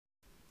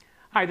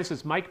Hi, this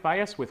is Mike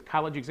Bias with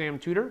College Exam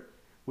Tutor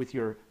with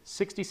your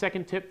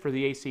 60-second tip for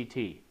the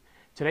ACT.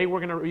 Today we're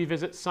going to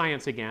revisit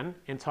science again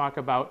and talk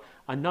about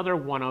another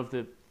one of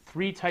the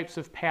three types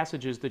of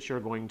passages that you're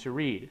going to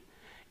read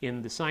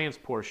in the science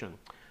portion.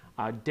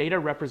 Data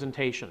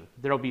representation.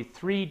 There will be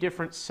three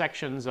different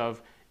sections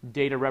of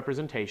data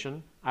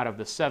representation out of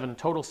the 7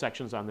 total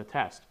sections on the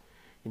test.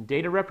 In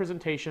data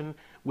representation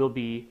will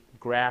be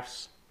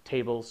graphs,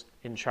 tables,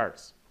 and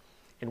charts.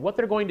 And what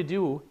they're going to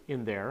do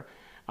in there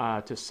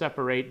to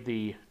separate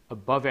the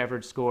above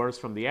average scores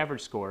from the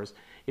average scores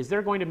is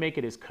they're going to make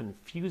it as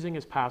confusing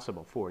as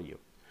possible for you.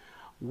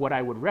 What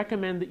I would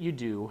recommend that you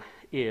do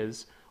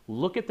is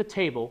look at the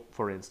table,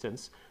 for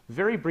instance,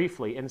 very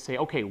briefly and say,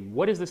 okay,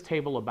 what is this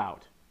table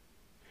about?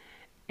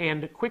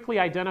 And quickly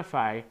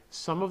identify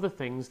some of the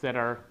things that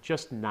are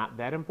just not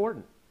that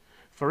important.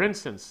 For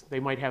instance, they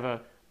might have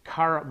a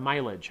car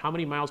mileage. How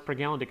many miles per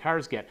gallon do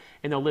cars get?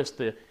 And they'll list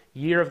the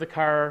year of the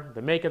car,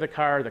 the make of the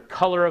car, the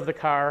color of the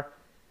car.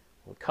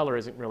 Well, color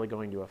isn't really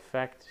going to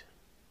affect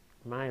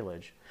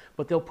mileage,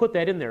 but they'll put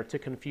that in there to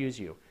confuse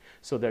you.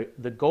 So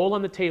the goal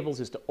on the tables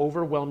is to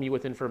overwhelm you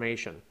with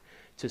information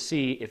to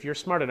see if you're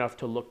smart enough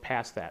to look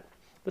past that.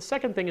 The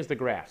second thing is the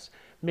graphs.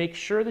 Make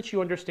sure that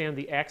you understand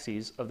the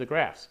axes of the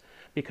graphs,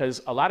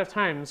 because a lot of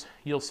times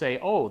you'll say,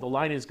 oh, the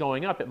line is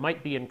going up, it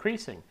might be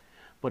increasing.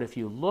 But if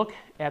you look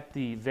at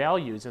the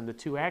values in the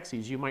two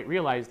axes, you might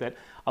realize that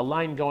a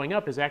line going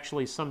up is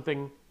actually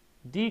something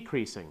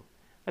decreasing.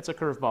 That's a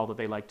curveball that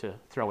they like to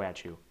throw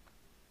at you.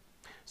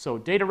 So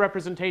data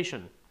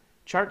representation,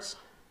 charts,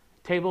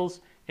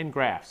 tables, and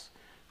graphs.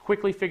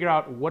 Quickly figure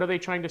out what are they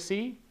trying to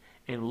see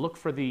and look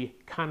for the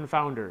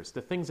confounders,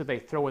 the things that they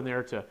throw in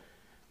there to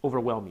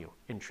overwhelm you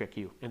and trick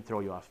you and throw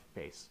you off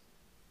base.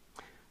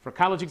 For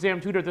College Exam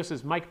Tutor, this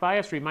is Mike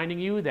Bias reminding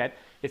you that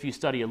if you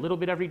study a little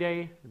bit every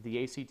day,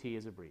 the ACT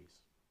is a breeze.